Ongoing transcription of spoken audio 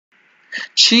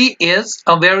She is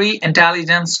a very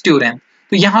intelligent student,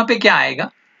 तो यहाँ पे क्या आएगा?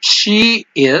 She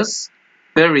is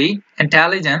very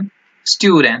intelligent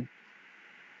student.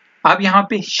 अब यहाँ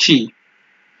पे शी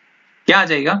क्या आ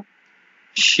जाएगा?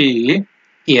 She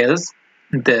is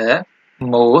the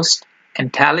most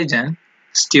intelligent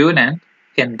student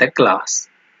in the class.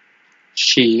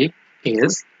 She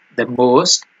is the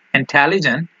most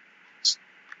intelligent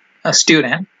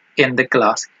student in the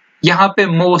class. यहाँ पे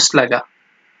मोस्ट लगा,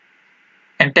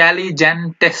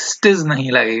 इंटेलिजेंटेस्ट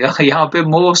नहीं लगेगा, यहाँ पे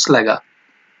मोस्ट लगा।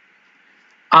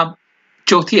 अब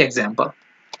चौथी example,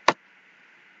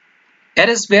 it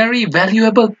is very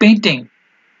valuable painting.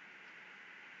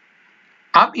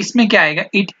 अब इसमें क्या आएगा?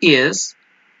 It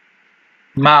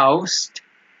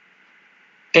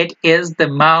is the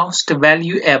most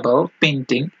valuable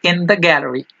painting in the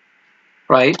gallery,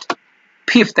 right?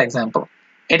 Fifth example,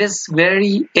 it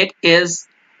is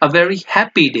a very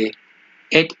happy day.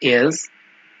 It is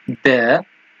the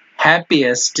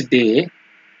happiest day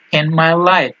in my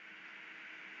life.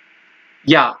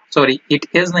 या sorry, it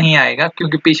is नहीं आएगा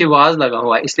क्योंकि पीछे was लगा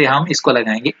हुआ है, इसलिए हम इसको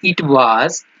लगाएंगे। It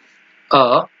was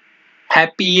a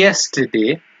happiest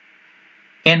day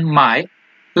in my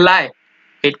life.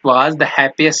 It was the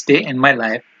happiest day in my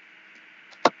life.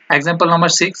 Example number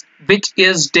 6, which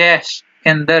is dash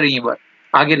in the river.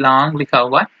 आगे लॉन्ग लिखा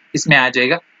हुआ है, इसमें आ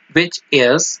जाएगा which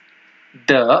is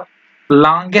the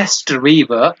longest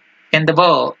river in the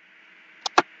world.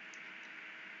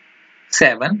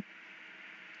 7,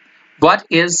 what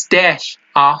is dash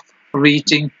of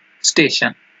reaching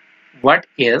station? What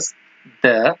is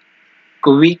the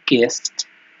quickest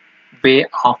way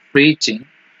of reaching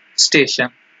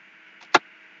station?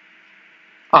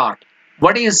 8,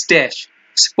 what is dash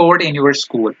sport in your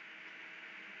school?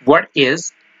 What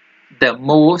is the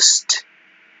most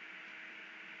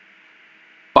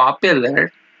popular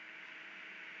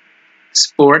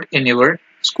sport in your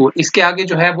school? इसके आगे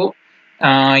जो है वो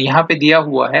यहाँ पे दिया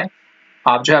हुआ है,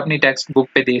 आप जो है अपनी टेक्स्ट बुक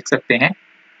पे देख सकते हैं।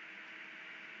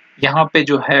 यहाँ पे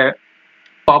जो है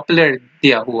पॉपुलर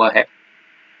दिया हुआ है,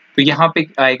 तो यहाँ पे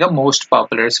आएगा मोस्ट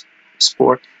पॉपुलर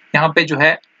स्पोर्ट। यहाँ पे जो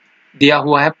है दिया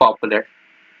हुआ है पॉपुलर,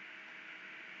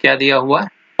 क्या दिया हुआ है?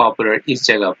 पॉपुलर, इस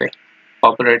जगह पे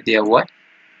पॉपुलर दिया हुआ है,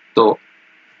 तो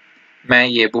मैं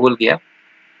ये भूल गया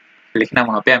लिखना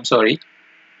वहां पे, आई एम सॉरी।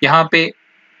 यहाँ पे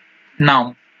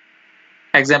नाउन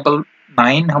एग्जाम्पल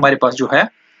 9 हमारे पास जो है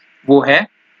वो है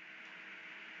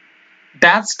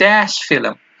That's dash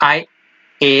film I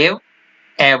have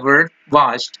ever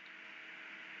watched.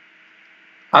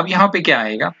 अब यहाँ पे क्या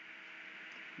आएगा?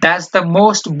 That's the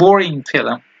most boring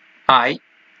film I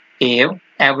have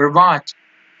ever watched.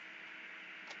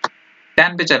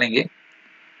 10 पे चलेंगे।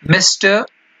 Mr.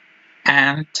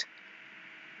 and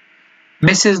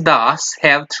Mrs. Das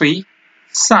have 3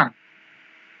 sons.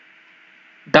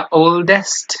 The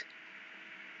oldest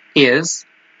is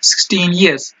 16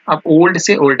 years. अब ओल्ड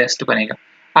से ओल्डेस्ट बनेगा।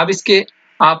 अब इसके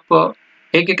आप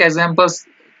एक एक एग्जांपल्स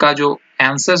का जो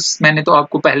आंसर्स मैंने तो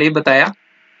आपको पहले ही बताया,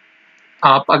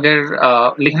 आप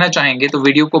अगर लिखना चाहेंगे तो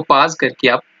वीडियो को पॉज करके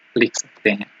आप लिख सकते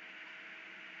हैं।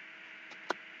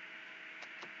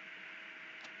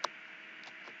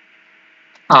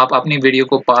 आप अपनी वीडियो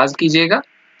को पॉज कीजिएगा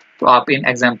तो आप इन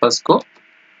एग्जांपल्स को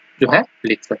जो है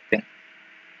लिख सकते हैं।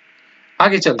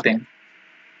 आगे चलते हैं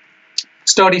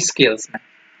स्टडी स्किल्स में।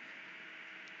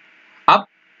 अब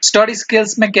स्टडी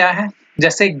स्किल्स में क्या है?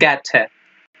 जैसे गेट है,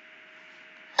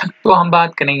 तो हम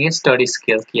बात करेंगे स्टडी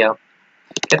स्किल्स की। आप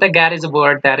कहते हैं gate is a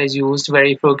word that is used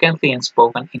very frequently in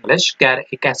spoken English.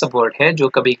 Gate एक ऐसा वर्ड है जो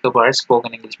कभी कभार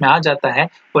स्पोकन इंग्लिश में आ जाता है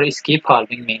और इसकी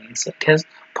following meanings, it has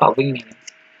following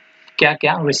meanings. क्या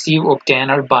क्या? रिसीव,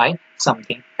 ऑब्टेन और bye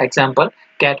something. Example,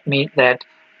 get me that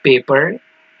paper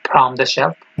from the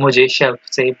shelf. मुझे शेल्फ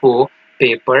से वो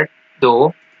पेपर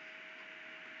दो।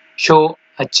 Show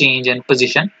a change in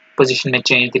position, position में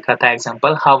change दिखा था।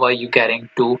 Example, how are you getting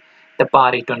to the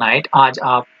party tonight? आज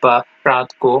आप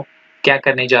रात को क्या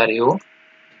करने जा रहे हो?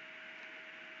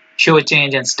 show a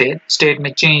change in state, state में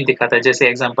change दिखा था। जैसे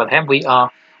एग्जांपल है we are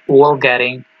all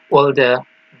getting older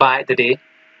by the day,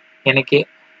 यानी कि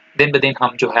दिन ब दिन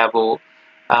हम जो है वो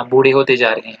बूढ़े होते जा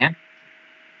रहे हैं।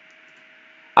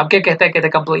 अब क्या कहता है? कहता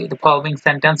है complete the following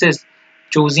sentences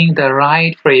choosing the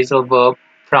right phrasal verb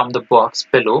from the box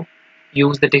below.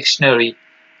 Use the dictionary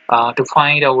to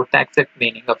find out the exact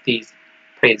meaning of these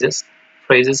phrases.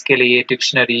 Phrases के लिए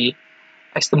डिक्शनरी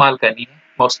इस्तेमाल करनी है,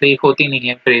 मोस्टली होती नहीं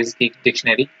है फ्रेज की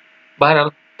डिक्शनरी, बहरहाल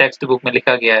टेक्स्ट बुक में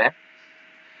लिखा गया है।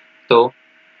 तो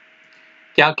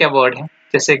क्या क्या वर्ड है?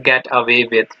 जैसे get away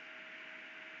with,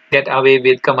 get away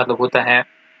with का मतलब होता है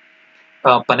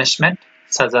पनिशमेंट,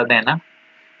 सजा देना।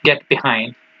 गेट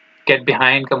बिहाइंड, गेट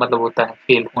बिहाइंड का मतलब होता है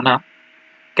फेल होना,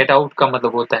 गेट आउट का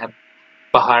मतलब होता है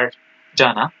बाहर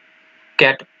जाना,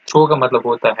 गेट थ्रू का मतलब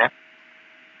होता है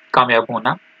कामयाब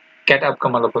होना, गेट अप का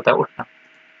मतलब होता है उठना।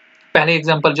 पहले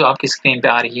एग्जांपल जो आपकी स्क्रीन पे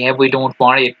आ रही है, we don't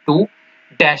want it to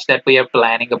dash that we are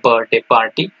planning a birthday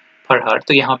party for her,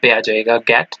 तो यहाँ पे आ जाएगा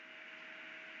गेट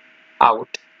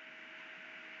आउट।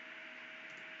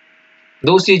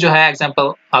 दूसरी जो है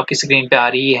एग्जांपल आपकी स्क्रीन पे आ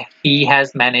रही है, he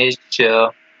has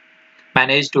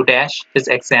managed to dash his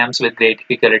exams with great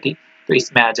difficulty, तो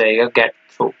इसमें आ जाएगा get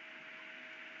through।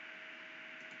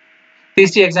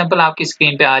 तीसरी एग्जांपल आपकी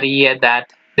स्क्रीन पे आ रही है,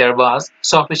 that there was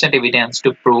sufficient evidence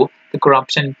to prove the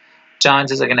corruption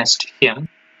charges against him,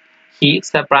 he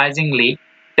surprisingly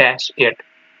dashed it,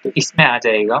 तो इसमें आ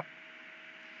जाएगा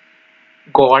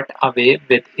got away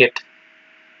with it।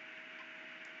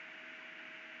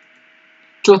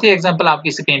 चौथी एग्जांपल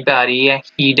आपकी स्क्रीन पे आ रही है,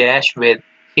 he dashed with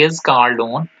his car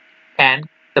loan and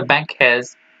the bank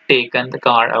has taken the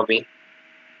car away,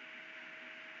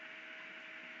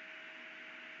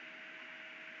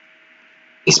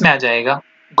 इसमें आ जाएगा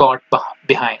got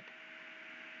behind।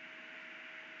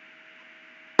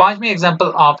 पांचवी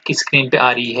एग्जांपल आपकी स्क्रीन पे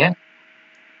आ रही है,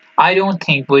 I don't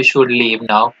think we should leave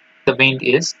now, the wind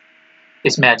is,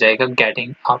 इसमें आ जाएगा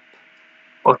getting up,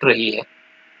 उठ रही है।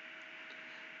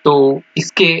 तो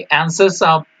इसके आंसर्स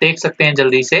आप देख सकते हैं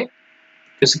जल्दी से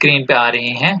जो स्क्रीन पे आ रहे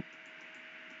हैं।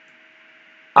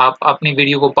 आप अपनी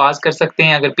वीडियो को पॉज कर सकते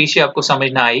हैं, अगर पीछे आपको समझ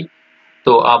ना आई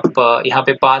तो आप यहाँ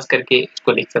पे पॉज करके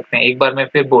इसको लिख सकते हैं। एक बार मैं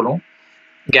फिर बोलूं,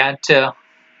 गेट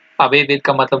अवे विद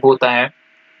का मतलब होता है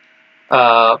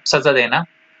सजा देना,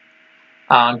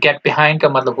 गेट बिहाइंड का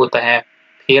मतलब होता है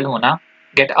फेल होना,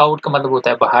 गेट आउट का मतलब होता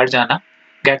है बाहर जाना,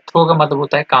 गेट थ्रू का मतलब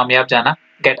होता है कामयाब जाना,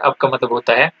 गेट अप का मतलब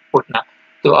होता है उठना।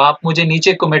 तो आप मुझे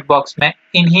नीचे कमेंट बॉक्स में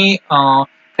इन्हीं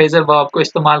फ्रेजल वर्ब को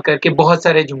इस्तेमाल करके बहुत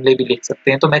सारे जुमले भी लिख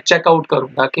सकते हैं, तो मैं चेकआउट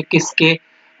करूंगा कि किसके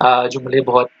जुमले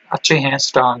बहुत अच्छे हैं,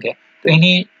 स्ट्रांग है। तो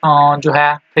इन्हीं जो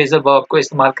है फ्रेजल वर्ब को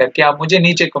इस्तेमाल करके आप मुझे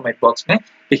नीचे कमेंट बॉक्स में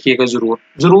लिखिएगा,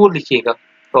 जरूर लिखिएगा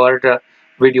और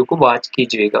वीडियो को वॉच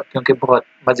कीजिएगा, क्योंकि बहुत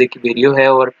मजे की वीडियो है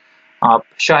और आप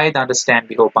शायद अंडरस्टैंड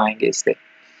भी हो पाएंगे इससे।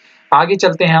 आगे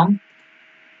चलते हैं हम।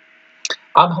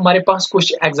 अब हमारे पास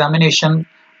कुछ एग्जामिनेशन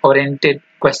ओरिएंटेड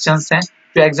क्वेश्चंस हैं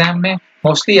जो एग्जाम में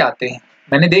मोस्टली आते हैं।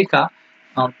 मैंने देखा,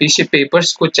 पीछे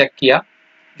पेपर्स को चेक किया,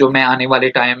 जो मैं आने वाले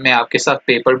टाइम में आपके साथ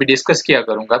पेपर भी डिस्कस किया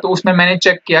करूंगा, तो उसमें मैंने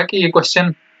चेक किया कि ये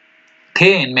क्वेश्चन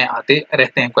थे, इनमें आते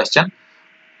रहते हैं क्वेश्चन।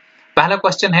 पहला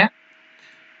क्वेश्चन है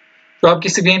तो आपकी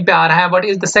स्क्रीन पे आ रहा है, what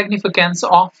is the significance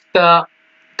of the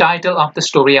title of the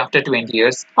story after 20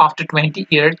 years. After 20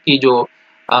 year की जो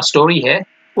स्टोरी है,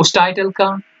 उस टाइटल का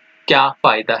क्या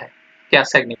फायदा है, क्या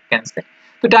सिग्निफिकेंस है।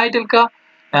 तो टाइटल का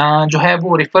जो है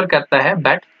वो रिफर करता है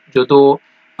बट जो दो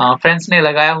फ्रेंड्स ने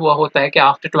लगाया हुआ होता है कि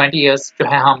आफ्टर 20 इयर्स जो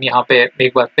है हम यहाँ पे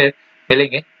एक बार फिर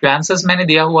मिलेंगे। जो आंसर्स मैंने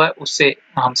दिया हुआ है उससे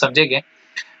हम समझेंगे।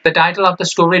 The title of the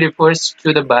story refers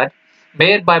to the bird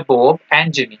made by Bob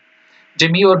and Jimmy.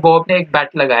 Jimmy और बॉब ने एक बेट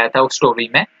लगाया था उस स्टोरी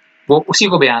में, वो उसी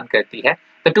को बयान करती है।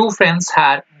 The two friends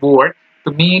had war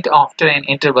to meet after an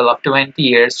interval of 20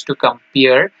 years to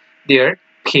compare there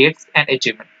fates and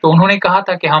achievement. तो उन्होंने कहा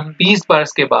था कि हम 20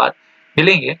 बरस के बाद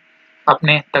मिलेंगे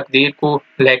अपने तकदीर को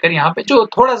लेकर। यहाँ पे जो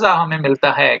थोड़ा सा हमें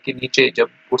मिलता है कि नीचे जब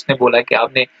उसने बोला कि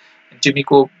आपने जिमी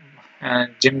को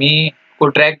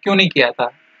ड्रैग क्यों नहीं किया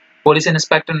था, पुलिस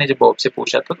इंस्पेक्टर ने जब बॉब से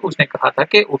पूछा था तो उसने कहा था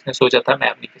कि उसने सोचा था मैं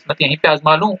अपनी किस्मत यहीं पे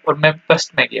आजमा लूं और मैं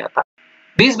फर्स्ट में गया था।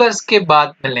 20 वर्ष के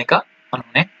बाद मिलने का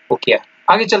उन्होंने वो किया।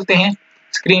 आगे चलते हैं,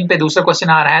 स्क्रीन पे दूसरा क्वेश्चन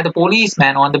आ रहा है, the police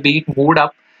man on the beat moved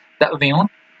up the Avenue,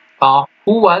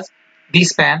 who was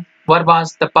this man, what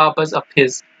was the purpose of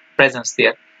his presence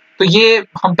there. तो ये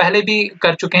हम पहले भी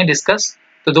कर चुके हैं डिस्कस।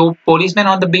 तो दो policeman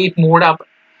on the beat moved up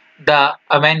the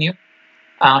Avenue,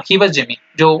 he was Jimmy,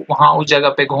 जो वहां उस जगह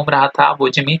पे घूम रहा था वो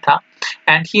जिमी था।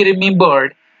 And he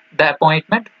remembered the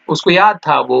appointment, उसको याद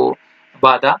था वो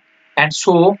वादा। And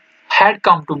so had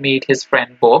come to meet his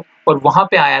friend Bob, और वहां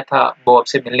पे आया था बॉब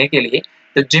से मिलने के लिए।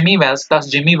 The Jimmy Wales, thus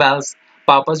Jimmy Wales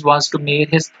purpose was to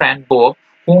meet his friend Bob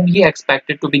whom he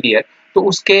expected to be there। तो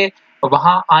उसके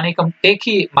वहां आने का एक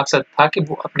ही मकसद था कि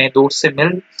वो अपने दोस्त से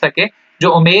मिल सके, जो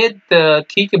उम्मीद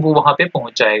थी कि वो वहां पे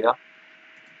पहुंच जाएगा।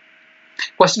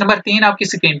 क्वेश्चन नंबर 3 आपकी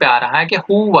स्क्रीन पे आ रहा है कि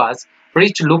who was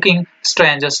rich looking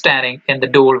stranger standing in the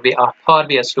doorway of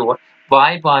hardware store, why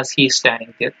was he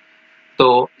standing there। तो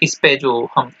इस पे जो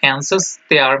हम आंसर्स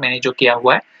तैयार मैंने जो किया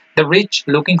हुआ है, the rich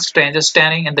looking stranger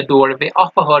standing in the doorway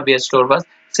of a hardware store was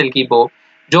Silky Bob।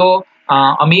 जो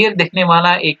अमीर दिखने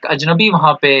वाला एक अजनबी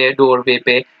वहां पे डोरवे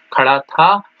पे खड़ा था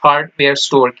हार्डवेयर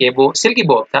स्टोर के, वो सिल्की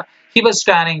बॉब था। He was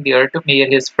standing there to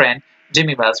meet his friend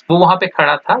Jimmy Wales, वो वहां पे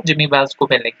खड़ा था जिमी वेल्स को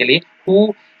मिलने के लिए,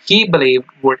 who he believed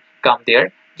would come there,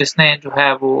 जिसने जो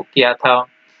है वो किया था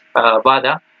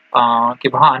वादा कि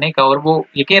वहां आने का, और वो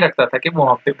यकीन रखता था कि वो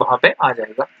वहां पे आ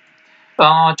जाएगा।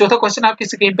 चौथा क्वेश्चन आपकी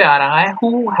स्क्रीन पे आ रहा है,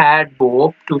 who had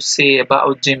Bob to say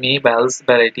about Jimmy Well's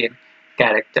ability and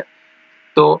character?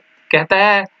 तो कहता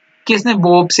है किसने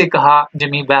बॉब से कहा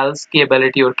जिमी वेल्स की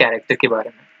एबिलिटी और कैरेक्टर के बारे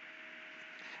में।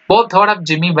 Bob thought of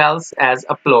Jimmy Wales as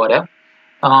a प्लोरर,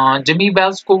 Jimmy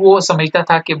Wales को वो समझता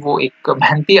था कि वो एक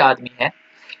मेहनती आदमी है।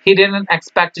 He didn't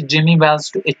expect Jimmy Wells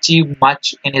to achieve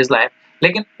much in his life,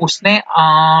 लेकिन उसने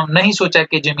नहीं सोचा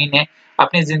कि जिमी ने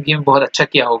अपनी जिंदगी में बहुत अच्छा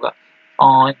किया होगा।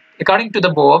 According to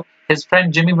the Bob, his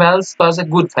friend Jimmy Wells was a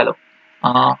good fellow.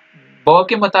 Bob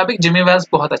के मुताबिक जिमी वेल्स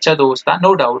बहुत अच्छा दोस्त था,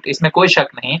 नो डाउट, इसमें कोई शक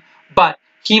नहीं, but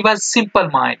he was simple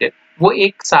minded, वो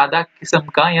एक सादा किस्म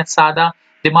का या सादा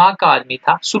दिमाग का आदमी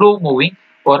था, स्लो मूविंग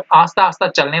और आस्ता आस्ता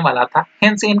चलने वाला था,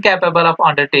 hence incapable of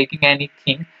undertaking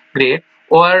anything great,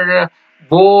 और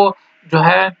वो जो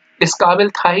है इस काबिल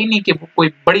था ही नहीं कि वो कोई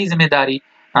बड़ी जिम्मेदारी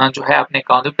जो है अपने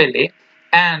कांधों पे ले,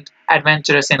 एंड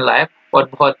एडवेंचरस इन लाइफ, और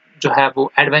बहुत जो है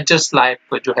वो एडवेंचरस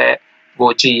लाइफ जो है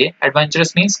वो जिए।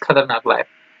 एडवेंचरस मीन्स खतरनाक लाइफ,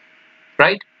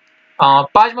 राइट।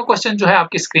 पांचवा क्वेश्चन जो है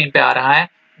आपकी स्क्रीन पे आ रहा है,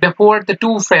 before the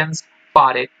two friends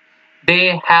parted they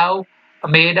have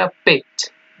made a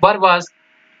पेक्ट, what was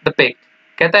the पेक्ट?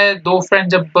 कहता है दो फ्रेंड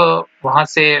जब वहां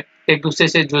से एक दूसरे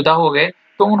से जुदा हो गए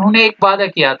तो उन्होंने एक वादा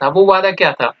किया था, वो वादा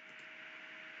क्या था?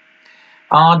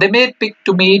 They made pick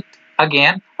to meet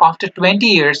again after 20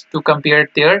 years to compare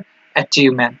their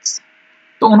achievements.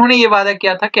 तो उन्होंने ये वादा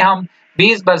किया था कि हम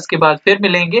 20 वर्ष के बाद फिर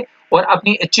मिलेंगे और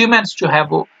अपनी अचीवमेंट्स जो है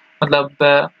वो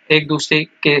मतलब एक दूसरे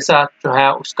के साथ जो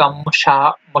है उसका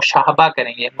मुशाहबा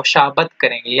करेंगे, मुशाबत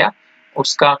करेंगे या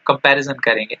उसका कंपैरिजन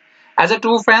करेंगे। As a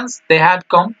two friends, they had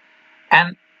come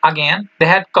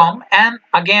and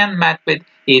again met with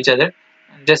each other.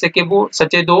 जैसे कि वो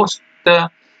सच्चे दोस्त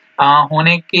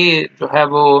होने की जो है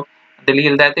वो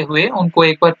दलील देते हुए उनको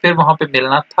एक बार फिर वहां पे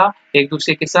मिलना था एक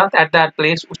दूसरे के साथ, एट दैट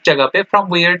प्लेस, उस जगह पे,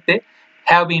 from where they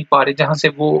have been parted, जहां से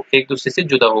वो एक दूसरे से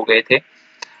जुदा हो गए थे।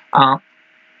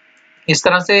 इस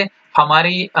तरह से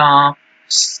हमारी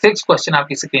 6 क्वेश्चन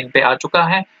आपकी स्क्रीन पे आ चुका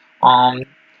है।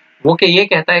 वो कि ये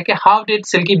कहता है कि how did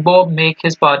silkie Bob make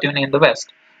his Fortune in the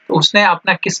waste? तो उसने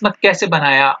अपना किस्मत कैसे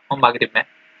बनाया मगरिब में?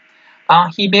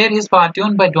 He made his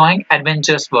Fortune by doing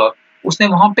adventurous work, उसने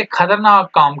वहां पे खतरनाक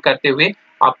काम करते हुए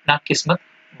अपना किस्मत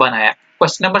बनाया।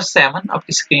 क्वेश्चन नंबर 7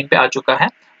 आपकी स्क्रीन पे आ चुका है,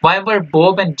 why were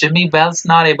Bob and Jimmy Wales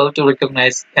not able to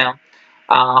recognise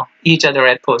each other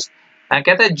at first?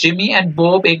 कहता है जिमी एंड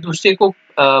बॉब एक दूसरे को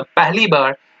पहली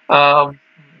बार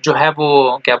जो है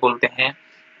वो क्या बोलते हैं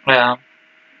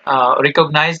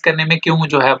रिकॉग्नाइज करने में क्यों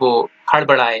जो है वो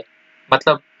हड़बड़ाए,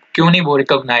 मतलब क्यों नहीं वो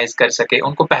रिकॉग्नाइज कर सके,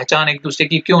 उनको पहचान एक दूसरे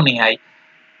की क्यों नहीं आई?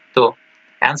 तो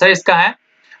आंसर इसका है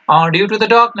due to the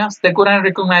darkness they couldn't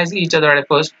recognise each other at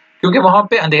first, क्योंकि वहां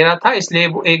पे अंधेरा था इसलिए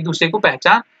वो एक दूसरे को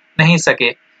पहचान नहीं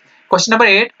सके। क्वेश्चन नंबर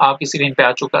 8 आपकी स्क्रीन पे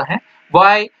आ चुका है,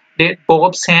 why did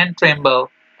bobs hand tremble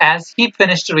as he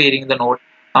finished reading the note?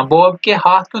 Bob के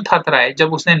हाथ क्यों थरथराए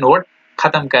जब उसने नोट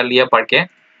खत्म कर लिया पढ़ के?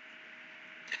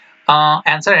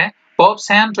 आंसर है Bob's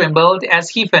hand trembled as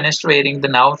he finished reading the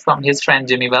note from his friend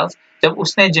Jimmy Wells. जब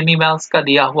उसने जिमी वेल्स का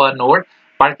दिया हुआ नोट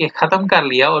पढ़ के खत्म कर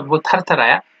लिया और वो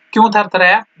थरथराया। क्यों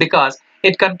थरथराया? Because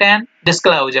it contained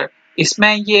disclosure.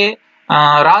 इसमें ये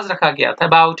राज रखा गया था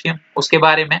about him, उसके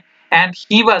बारे में, and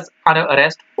he was under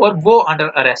arrest, और वो under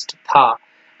arrest था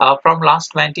from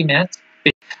last 20 minutes,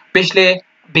 पिछले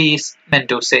 20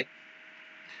 मिनटों से।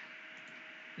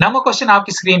 नंबर क्वेश्चन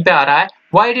आपकी स्क्रीन पे आ रहा है,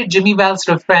 why did Jimmy Wells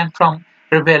refrain from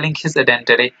revealing his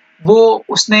identity? वो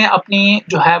उसने अपनी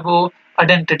जो है वो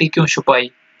आइडेंटिटी क्यों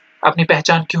छुपाई, अपनी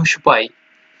पहचान क्यों छुपाई?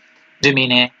 जिमी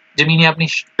ने अपनी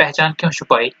पहचान क्यों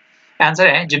छुपाई? आंसर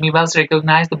है Jimmy Wales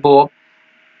recognized Bob,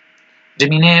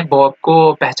 Jimmy ने बॉब को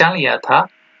पहचान लिया था,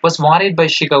 was wanted by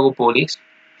Chicago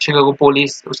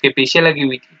police उसके पीछे लगी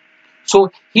हुई थी, so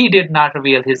he did not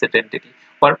reveal his identity,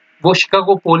 और वो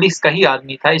शिकागो पुलिस का ही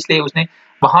आदमी था इसलिए उसने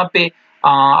वहां पे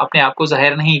अपने आप को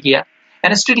जाहिर नहीं किया।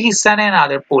 Instead he sent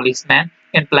another policeman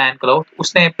in plain clothes,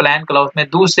 उसने plain clothes में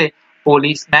दूसरे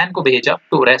policeman को भेजा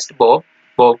to arrest Bob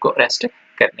को अरेस्ट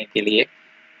करने के लिए।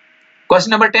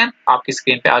 क्वेश्चन नंबर 10 आपकी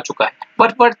स्क्रीन पे आ चुका है,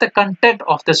 What were the content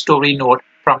of the story note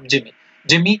from Jimmy?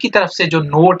 Jimmy की तरफ से जो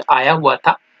नोट आया हुआ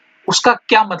था उसका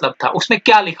क्या मतलब था, उसमें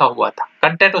क्या लिखा हुआ था,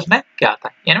 कंटेंट उसमें क्या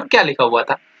था, यानी क्या लिखा हुआ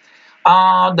था?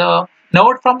 The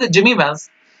note from the Jimmy Wells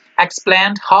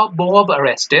explained how Bob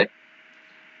arrested.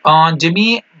 Jimmy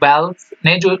Wales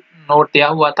ने जो नोट दिया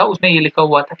हुआ था उसमें ये लिखा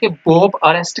हुआ था कि बॉब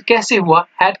अरेस्ट कैसे हुआ,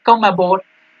 had come aboard.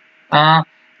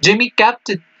 Jimmy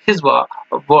kept his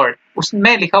word.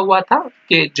 उसमें लिखा हुआ था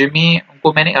कि जिमी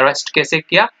को मैंने अरेस्ट कैसे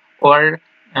किया, और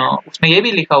उसमें ये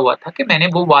भी लिखा हुआ था कि मैंने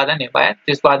वो वादा निभाया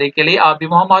जिस वादे के लिए आप भी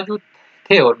वहां मौजूद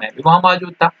थे और मैं भी वहां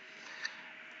मौजूद था।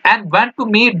 And went to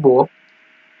meet Bob,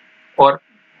 और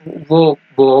वो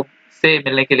बॉब से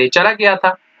मिलने के लिए चला गया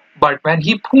था। But when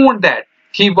he found that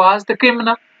he was the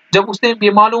criminal, जब उसने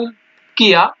ये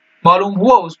मालूम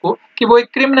हुआ उसको कि वो एक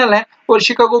क्रिमिनल है और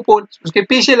शिकागो पुलिस उसके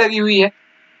पीछे लगी हुई है।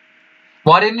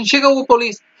 What in Chicago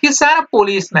police? He sent a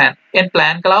policeman in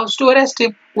Plan Clouds to arrest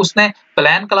him. उसने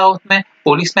प्लान क्लाउड में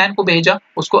पुलिसमैन को भेजा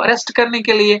उसको अरेस्ट करने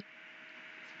के लिए।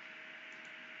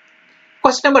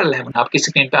 क्वेश्चन नंबर 11 आपकी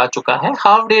स्क्रीन पे आ चुका है।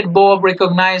 How did Bob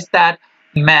recognize that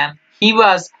man he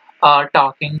was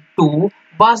talking to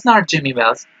was not Jimmy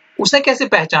Wells? उसने कैसे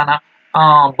पहचाना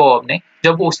बॉब ने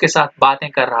जब वो उसके साथ बातें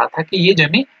कर रहा था कि ये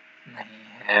जिमी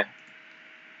नहीं है।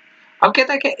 अब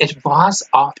कहता है कि it was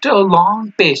after a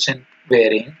long patient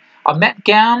waiting a man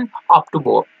came up to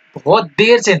Bob. बहुत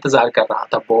देर से इंतजार कर रहा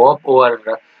था बॉब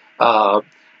और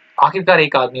आखिरकार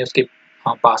एक आदमी उसके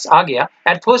पास आ गया।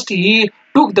 At first he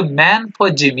took the man for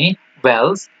Jimmy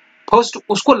Wells. First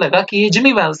उसको लगा कि ये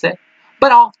जिमी वेल्स है।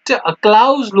 But after a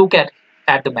close look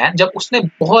at the man, जब उसने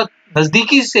बहुत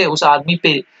नजदीकी से उस आदमी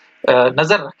पे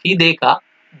नजर रखी देखा,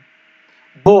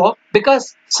 Bob became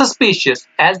suspicious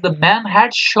as the man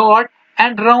had short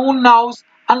and round nose,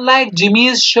 unlike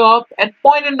Jimmy's sharp and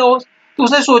pointed nose. तो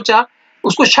उसने सोचा,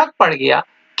 उसको शक पड़ गया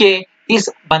कि इस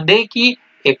बंदे की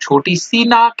एक छोटी सी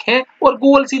नाक है और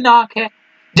गोल सी नाक है,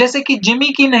 जैसे कि जिमी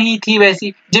की नहीं थी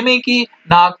वैसी। जिमी की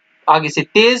नाक आगे से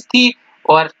तेज थी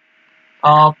और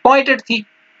पॉइंटेड थी,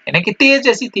 यानी कि तेज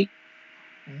जैसी थी।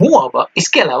 Moreover,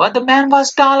 इसके अलावा the man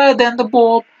was taller than the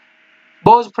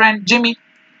Bob's friend Jimmy,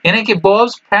 यानी कि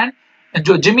बॉब्स फ्रेंड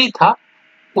जो जिमी था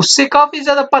उससे काफी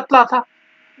ज्यादा पतला था।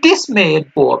 This made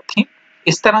Bob think,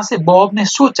 इस तरह से बॉब ने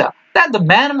सोचा that the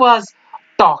man was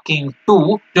talking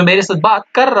to, जो मेरे साथ बात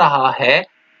कर रहा है,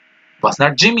 was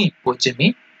not Jimmy, वो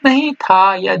जिमी नहीं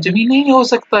था या जिमी नहीं हो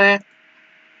सकता है।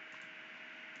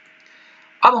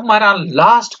 अब हमारा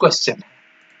लास्ट क्वेश्चन है,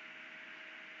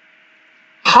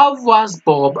 How was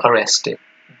Bob arrested?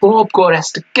 Bob को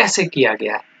अरेस्ट कैसे किया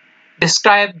गया है?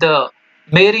 Describe the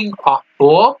meeting of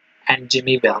Bob and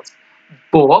Jimmy Wells.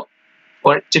 Bob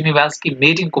और Jimmy Wells की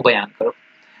मीटिंग को बयान करो।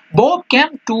 Bob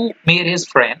came to meet his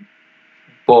friend.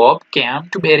 Bob came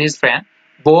to meet his friend.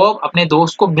 Bob अपने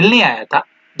दोस्त को मिलने आया था,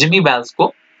 Jimmy Wells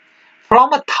को।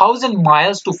 From 1,000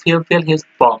 miles to fulfill his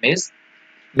promise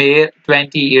made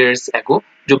 20 years ago.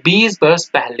 जो 20 वर्ष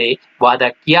पहले वादा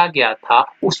किया गया था,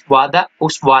 उस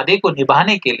वादे को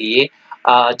निभाने के लिए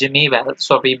जिमी वेल्स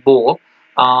सॉरी बॉब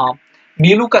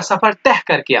मीलों का सफर तय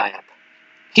करके आया था।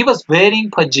 He was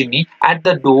waiting for Jimmy at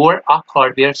the door of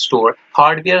hardware store.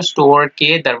 Hardware store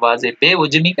के दरवाजे पे वो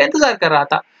जिमी का इंतजार कर रहा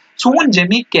था। Soon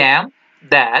Jimmy came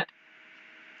that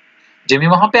Jimmy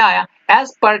वहां पे आया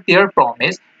as per their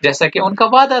promise, जैसा कि उनका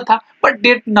वादा था, but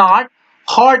did not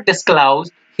hard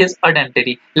disclose his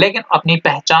identity, लेकिन अपनी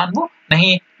पहचान वो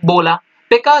नहीं बोला।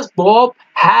 Because Bob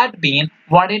had been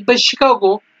wanted by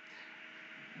Chicago,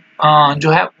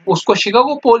 जो है उसको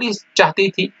शिकागो पुलिस चाहती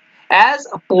थी। As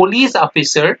a police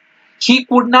officer, he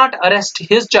could not arrest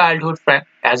his childhood friend.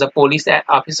 As a police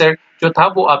officer जो था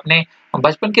वो अपने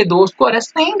बचपन के दोस्त को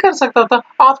अरेस्ट नहीं कर सकता था।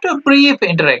 After brief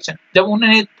interaction, जब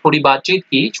उन्होंने थोड़ी बातचीत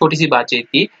की, छोटी सी बातचीत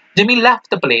की, Jimmy left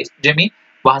the place. Jimmy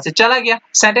वहां से चला गया।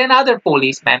 Sent another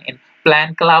policeman in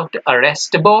plain clothes to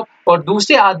arrest Bob, और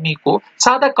दूसरे आदमी को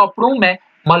सादा कपड़ों में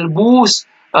मलबूस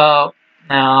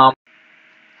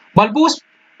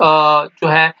जो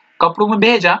है कपड़ों में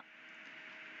भेजा।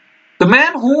 The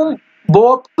man whom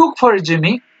Bob took for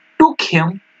Jimmy took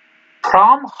him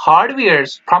from a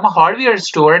hardware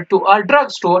store to a drug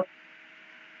store.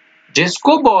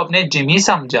 जिसको बॉब ने जिमी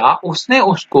समझा, उसने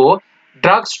उसको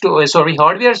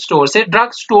हार्डवेयर स्टोर से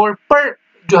ड्रग स्टोर पर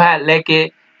जो है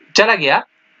लेके चला गया।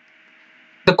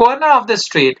 The corner of the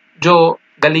street, जो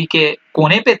गली के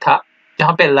कोने पे था,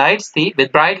 जहां पे लाइट्स थी,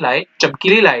 with bright light,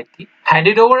 चमकीली लाइट थी।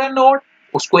 Handed over a note,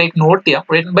 उसको एक नोट दिया,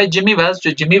 written by Jimmy Wells,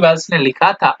 जो जिमी वेल्स ने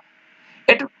लिखा था।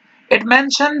 It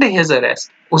mentioned his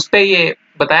arrest, उस पे ये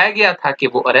बताया गया था कि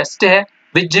वो अरेस्ट है,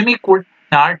 which Jimmy could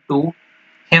not do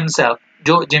himself,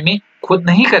 जो जिमी खुद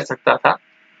नहीं कर सकता था।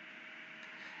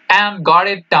 And got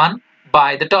it done by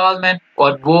the tall man,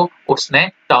 और वो उसने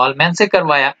tall man से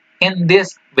करवाया। In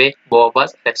this way Bob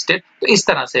was arrested, तो इस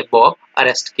तरह से बॉब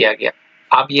अरेस्ट किया गया।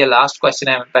 अब ये लास्ट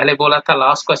क्वेश्चन है, मैं पहले बोला था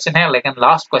लास्ट क्वेश्चन है, लेकिन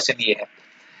लास्ट क्वेश्चन ये है।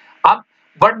 अब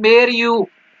what made you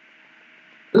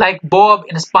like Bob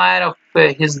in spite of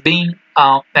his being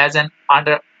as an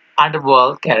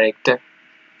underworld character?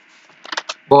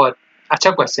 बहुत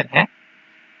अच्छा क्वेश्चन है।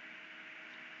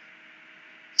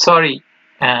 सॉरी,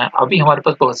 अभी हमारे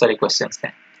पास बहुत सारे क्वेश्चंस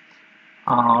हैं।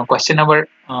 क्वेश्चन नंबर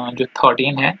जो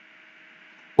 13 है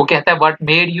वो कहता है what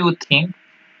made you think,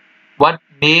 what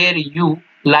made you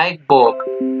like Bob.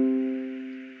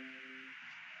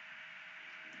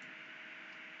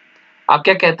 अब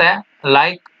क्या कहता है,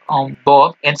 like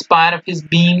Bob inspire of his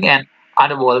being an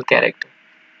अनवर्ल्ड character.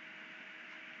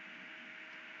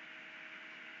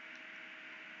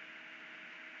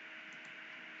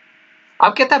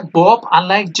 अब कहता है Bob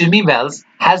unlike Jimmy Wales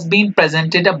has been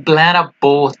presented a blend of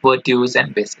both virtues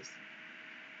and विसेस।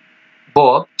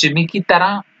 बॉब जिमी की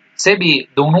तरह से भी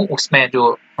दोनों उसमें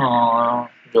जो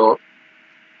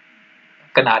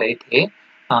किनारे थे,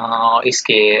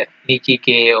 इसके नेकी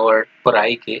के और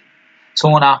बुराई के।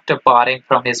 Soon after parting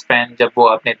from his friend, जब वो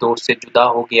अपने दोस्त से जुदा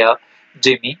हो गया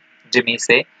जिमी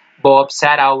से, Bob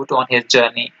set out on his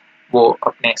journey, वो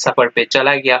अपने सफर पे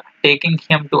चला गया, taking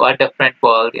him to a different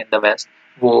world in the west,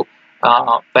 वो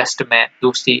वेस्ट में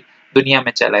दूसरी दुनिया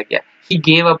में चला गया। He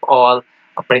gave up all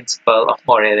a principle of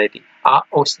morality,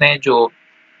 उसने जो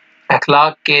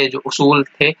अखलाक के जो उसूल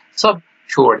थे सब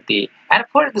छोड़ दिए। And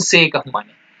for the sake of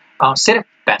money, सिर्फ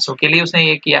पैसों के लिए उसने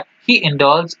ये किया। He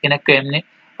indulged in a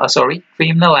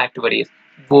criminal activities,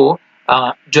 वो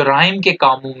जुराइम के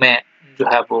कामों में जो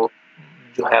है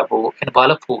वो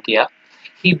इन्वॉल्व हो गया।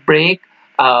 He break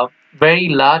very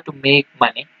law to make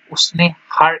money, उसने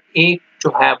हर एक जो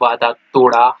है वादा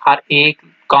तोड़ा, हर एक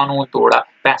कानून तोड़ा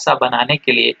पैसा बनाने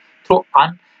के लिए। थ्रू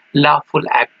अनलॉफुल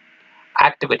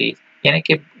एक्टिविटीज, यानी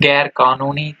कि गैर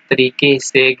कानूनी तरीके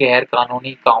से, गैर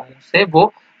कानूनी कामों से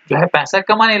वो जो है पैसा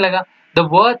कमाने लगा। The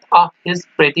worth of his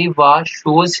pretty watch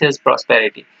shows his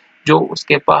prosperity, जो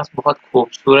उसके पास बहुत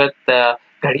खूबसूरत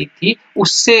घड़ी थी,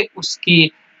 उससे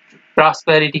उसकी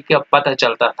प्रॉस्पेरिटी का पता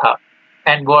चलता था।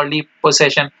 एंड वर्ल्डली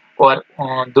पोसेशन, और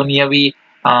दुनियावी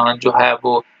जो है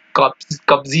वो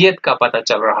कब्जियत का पता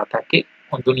चल रहा था कि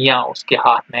दुनिया उसके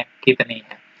हाथ में कितनी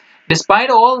है।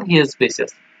 Despite all his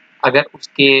vices, अगर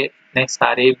उसके इतने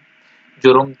सारे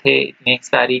जुर्म थे, इतनी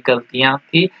सारी गलतियां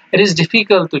थी, it is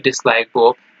difficult to dislike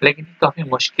Bob, लेकिन काफी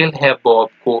मुश्किल है बॉब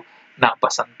को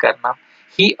नापसंद करना।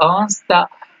 ही earns the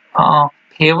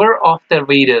favour of the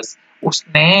readers,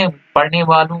 उसने पढ़ने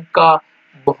वालों का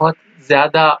बहुत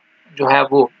ज्यादा जो है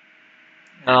वो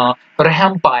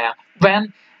रहम पाया। When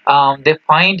they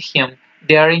find him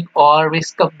dairying और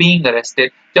रिस्क ऑफ बीइंग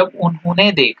अरेस्टेड, जब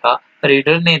उन्होंने देखा,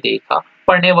 रीडर ने देखा,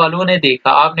 पढ़ने वालों ने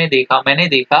देखा, आपने देखा, मैंने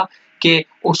देखा कि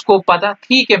उसको पता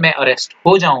थी कि मैं अरेस्ट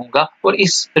हो जाऊंगा, और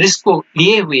इस रिस्क को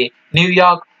लिए हुए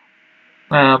न्यूयॉर्क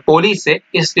पुलिस से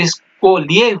इस रिस्क को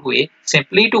लिए हुए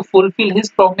simply to fulfil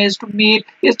his promise to meet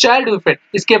his childhood friend,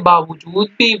 इसके बावजूद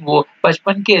भी वो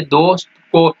बचपन के दोस्त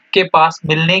को के पास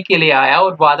मिलने के लिए आया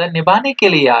और वादा निभाने के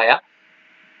लिए आया।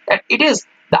 It is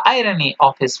the irony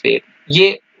of his fate,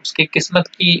 ये उसकी किस्मत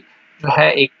की जो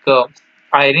है एक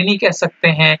आयरनी कह सकते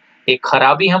हैं, एक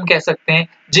खराबी हम कह सकते हैं।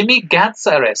 जिमी गेट्स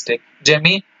अरेस्टेड,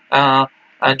 जिमी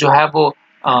जो है वो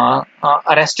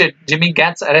arrested, Jimmy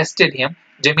gets arrested him,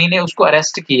 Jimmy ने उसको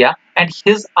अरेस्ट किया। And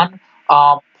his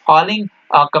अनफॉलिंग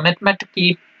commitment to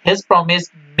keep his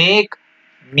promise make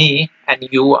me and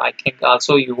you, I think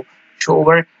also you,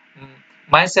 shower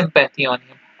my sympathy on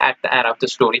him at the end of the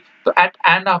story. तो at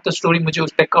end of the story मुझे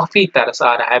उस पर काफी तरस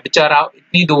आ रहा है, बेचारा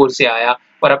इतनी दूर से आया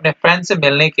और अपने फ्रेंड से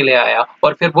मिलने के लिए आया,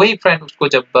 और फिर वही फ्रेंड उसको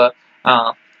जब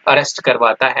अरेस्ट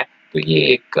करवाता है, तो ये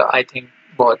एक आई थिंक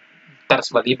बहुत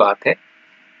तरस वाली बात है।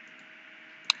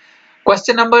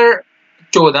 क्वेश्चन नंबर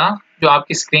 14 जो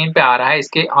आपकी स्क्रीन पे आ रहा है,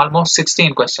 इसके ऑलमोस्ट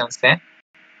 16 क्वेश्चंस हैं।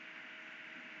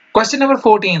 क्वेश्चन नंबर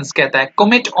 14 कहता है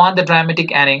commit on the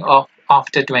dramatic ending of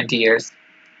after 20 years,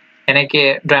 यानी कि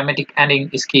ड्रामेटिक एंडिंग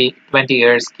इसकी 20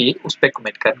 इयर्स की, उस पर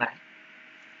कमिट करना है।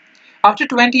 After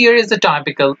 20 years is the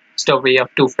typical story of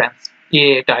to friends,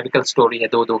 ये टाइपिकल स्टोरी है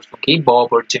दो दोस्तों की,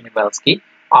 बॉब और जिमी वेल्स की।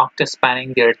 After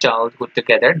spending their childhood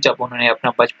together, जब उन्होंने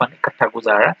अपना बचपन इकट्ठा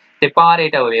गुजारा, दे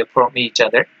parted away from each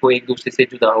other, वो एक दूसरे से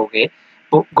जुदा हो गए।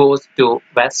 Goes to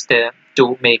waste to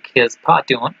make his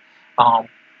Fortune,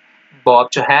 Bob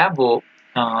जो है वो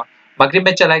मगरिब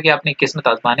में चला गया अपनी किस्मत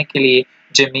आजमाने के लिए।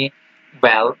 Jimmy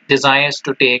well desires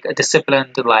to take a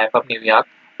disciplined life of New York,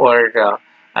 और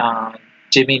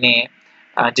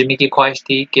जिमी की ख्वाहिश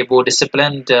थी कि वो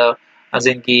डिसिप्लिन्ड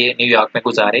जिंदगी न्यूयॉर्क में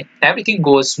गुजारे। एवरीथिंग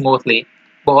गोज स्मूथली,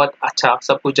 बहुत अच्छा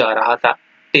सब कुछ जा रहा था।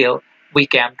 Till we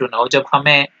came to know, जब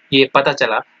हमें ये पता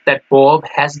चला that Bob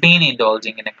has been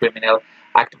indulging in criminal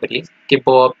activities, कि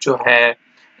बॉब जो है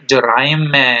जुराइम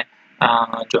में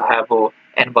जो है वो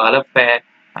इन्वॉल्व है,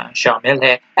 शामिल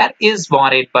है, and is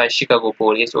wanted bye Chicago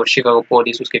police, और शिकागो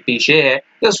पुलिस उसके पीछे है।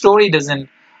 The story doesn't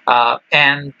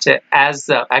and as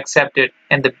accepted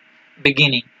in the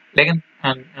beginning, लेकिन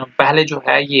पहले जो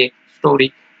है ये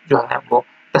स्टोरी जो है वो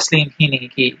तस्लीम ही नहीं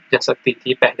की जा सकती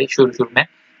थी पहले शुरू में।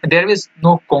 देयर इज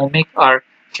नो कॉमिक और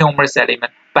ह्यूमरस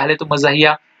एलिमेंट, पहले तो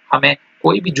मज़ाहिया हमें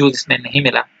कोई भी जुज इसमें नहीं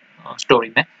मिला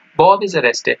स्टोरी में। Bob is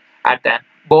arrested at the end,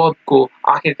 Bob को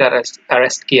आखिरकार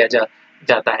अरेस्ट किया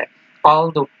जाता है।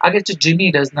 ऑल्दो अगर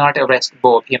Jimmy does not arrest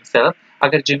Bob himself,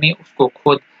 अगर जिमी उसको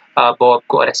खुद बॉब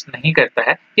को अरेस्ट नहीं करता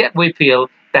है, yet we feel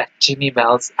that Jimmy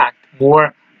Wells act more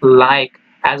like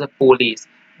as a police,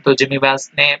 तो जिमी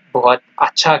वेल्स ने बहुत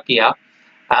अच्छा किया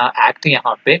एक्ट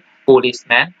यहाँ पे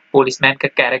पुलिसमैन का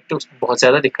कैरेक्टर उसने बहुत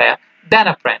ज्यादा दिखाया देन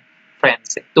अ फ्रेंड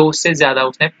से, तो उससे ज्यादा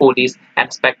उसने पुलिस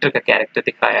इंस्पेक्टर का कैरेक्टर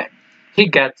दिखाया है। He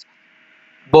gets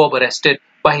Bob arrested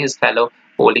by his fellow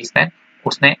policeman,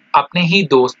 उसने अपने ही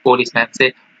दोस्त पुलिसमैन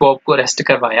से बॉब को अरेस्ट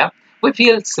करवाया। We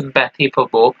feel sympathy for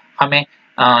Bob, हमें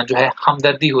जो है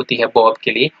हमदर्दी होती है बॉब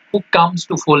के लिए। Who comes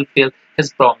to fulfil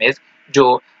his promise,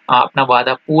 जो अपना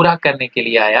वादा पूरा करने के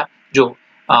लिए आया, जो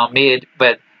मेड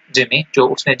विद जिमी, जो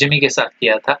उसने जिमी के साथ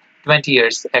किया था 20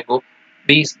 years ago,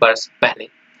 20 वर्ष पहले।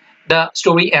 The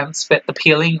story ends with the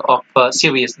feeling of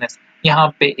seriousness, यहाँ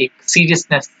पे एक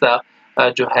सीरियसनेस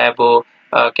जो है वो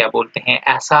क्या बोलते हैं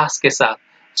एहसास के साथ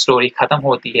स्टोरी खत्म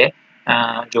होती है,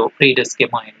 जो रीडर्स के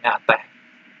माइंड में आता है।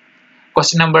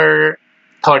 क्वेश्चन नंबर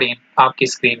 13 आपकी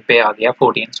स्क्रीन पे आ गया,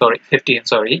 15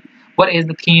 sorry. What is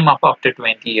the theme of after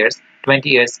 20 years, 20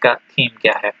 years का थीम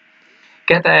क्या है?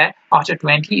 कहता है after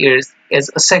 20 years is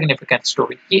a significant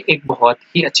story, ये एक बहुत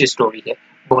ही अच्छी स्टोरी है,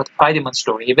 बहुत फायदेमंद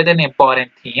स्टोरी है विद एन इंपॉर्टेंट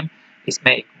थीम,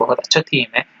 इसमें एक बहुत अच्छा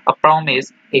थीम है। अ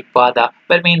प्रॉमिस, एक वादा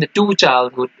between the two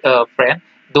childhood friend,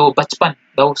 दो बचपन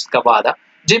दोस्त का वादा।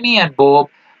 जिमी एंड बॉब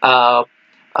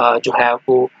जो है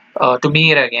वो टू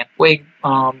मीट अगेन, वो एक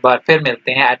बार फिर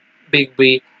मिलते हैं एट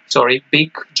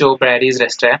बिग जो ब्रैडीज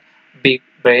रेस्टोरेंट,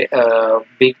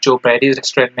 बिग जो ब्रैडीज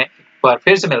रेस्टोरेंट में एक बार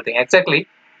फिर से मिलते हैं एग्जैक्टली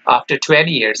आफ्टर 20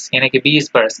 years, यानी कि 20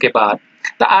 बरस के बाद।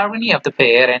 The irony of the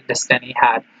fair and destiny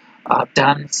had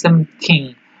done something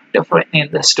different in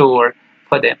the store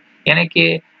for them, यानी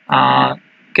कि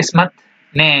किस्मत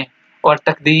ने और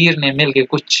तकदीर ने मिलके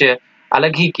कुछ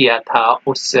अलग ही किया था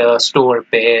उस स्टोर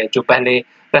पे, जो पहले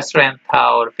रेस्टोरेंट था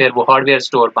और फिर वो हार्डवेयर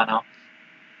स्टोर बना।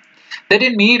 They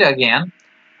didn't meet again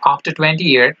after 20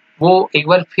 years, वो एक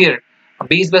बार फिर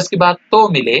 20 बरस के बाद तो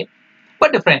मिले,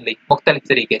 but differently, मुख्तलिफ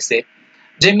तरीके से।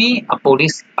 Jimmy a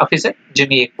police officer,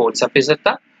 Jimmy एक पुलिस ऑफिसर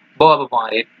था। बॉब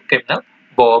wanted criminal,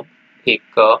 बॉब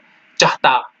एक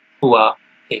चाहता हुआ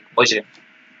एक मुजरिम।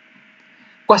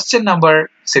 क्वेश्चन नंबर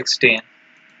 16,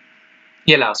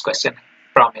 ये लास्ट क्वेश्चन है,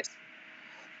 promise.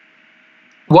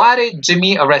 Why did Jimmy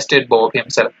arrested Bob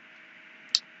himself?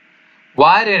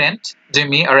 Why didn't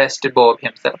Jimmy arrested Bob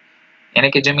himself? यानी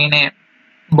कि जिमी ने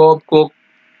बॉब को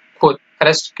खुद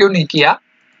अरेस्ट क्यों नहीं किया?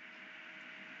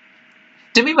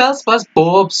 Jimmy Wells was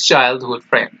Bob's childhood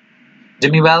friend.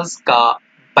 Jimmy Wells का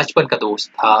बचपन का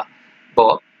दोस्त था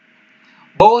Bob.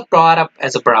 Both brought up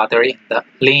as a brother in the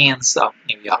lanes of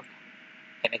New York.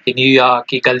 यानी कि न्यूयॉर्क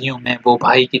की गलियों में वो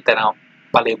भाई की तरह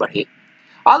पले बढ़े।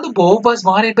 Although Bob was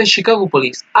wanted by Chicago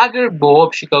police, अगर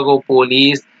Bob शिकागो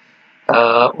पुलिस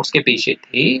उसके पीछे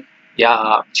थी या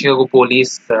शिकागो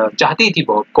पुलिस चाहती थी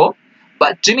बॉब को,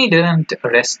 but Jimmy didn't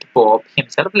arrest Bob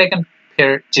himself, लेकिन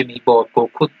फिर जिमी बॉब को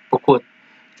खुद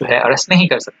जो है अरेस्ट नहीं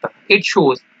कर सकता। It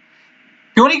shows,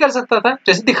 क्यों नहीं कर सकता था?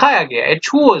 जैसे दिखाया गया, it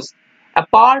shows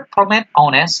apart from an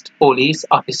honest police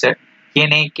officer,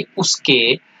 यानी कि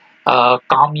उसके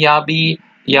कामयाबी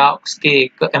या उसके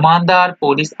एक ईमानदार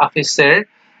पुलिस ऑफिसर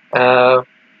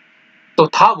तो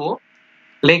था वो,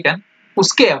 लेकिन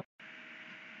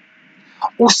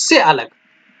उससे अलग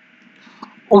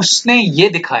उसने ये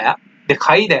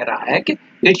दिखाई दे रहा है कि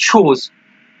it shows,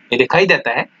 ये दिखाई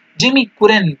देता है Jimmy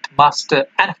couldn't muster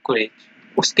enough courage,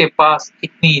 उसके पास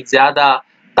इतनी ज्यादा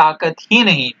ताकत ही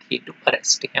नहीं थी to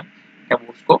arrest him, कि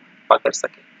वो उसको पकड़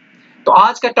सके। तो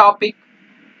आज का टॉपिक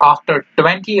आफ्टर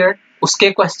 20 ईयर, उसके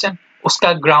क्वेश्चन,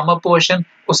 उसका ग्रामर पोर्शन,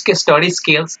 उसके स्टडी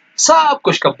स्किल्स, सब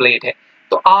कुछ कंप्लीट है।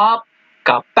 तो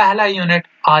आपका पहला यूनिट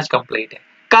आज कंप्लीट है।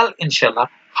 कल इंशाल्लाह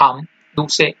हम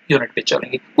दूसरे यूनिट पे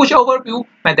चलेंगे। कुछ ओवरव्यू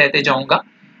मैं देते जाऊंगा,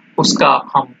 उसका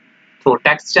हम थ्रू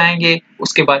टेक्स्ट जाएंगे,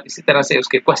 उसके बाद इसी तरह से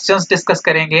उसके क्वेश्चंस डिस्कस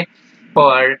करेंगे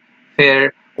और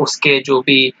फिर उसके जो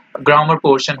भी ग्रामर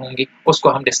पोर्शन होंगी उसको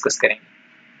हम डिस्कस करेंगे।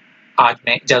 आज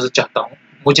मैं इजाजत चाहता हूँ,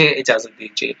 मुझे इजाजत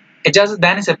दीजिए। इजाजत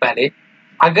देने से पहले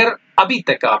अगर अभी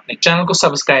तक आपने चैनल को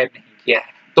सब्सक्राइब नहीं किया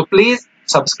है तो प्लीज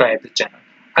सब्सक्राइब द चैनल।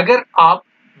 अगर आप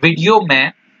वीडियो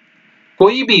में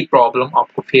कोई भी प्रॉब्लम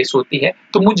आपको फेस होती है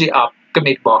तो मुझे आप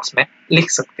कमेंट बॉक्स में लिख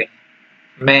सकते हैं,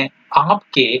 मैं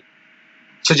आपके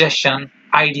सजेशन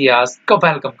आइडियाज का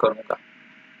वेलकम करूंगा।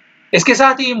 इसके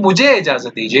साथ ही मुझे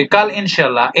इजाजत दीजिए, कल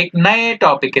इंशाल्लाह एक नए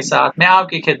टॉपिक के साथ मैं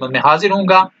आपकी खिदमत में हाजिर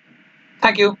हूंगा।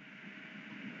 Thank you.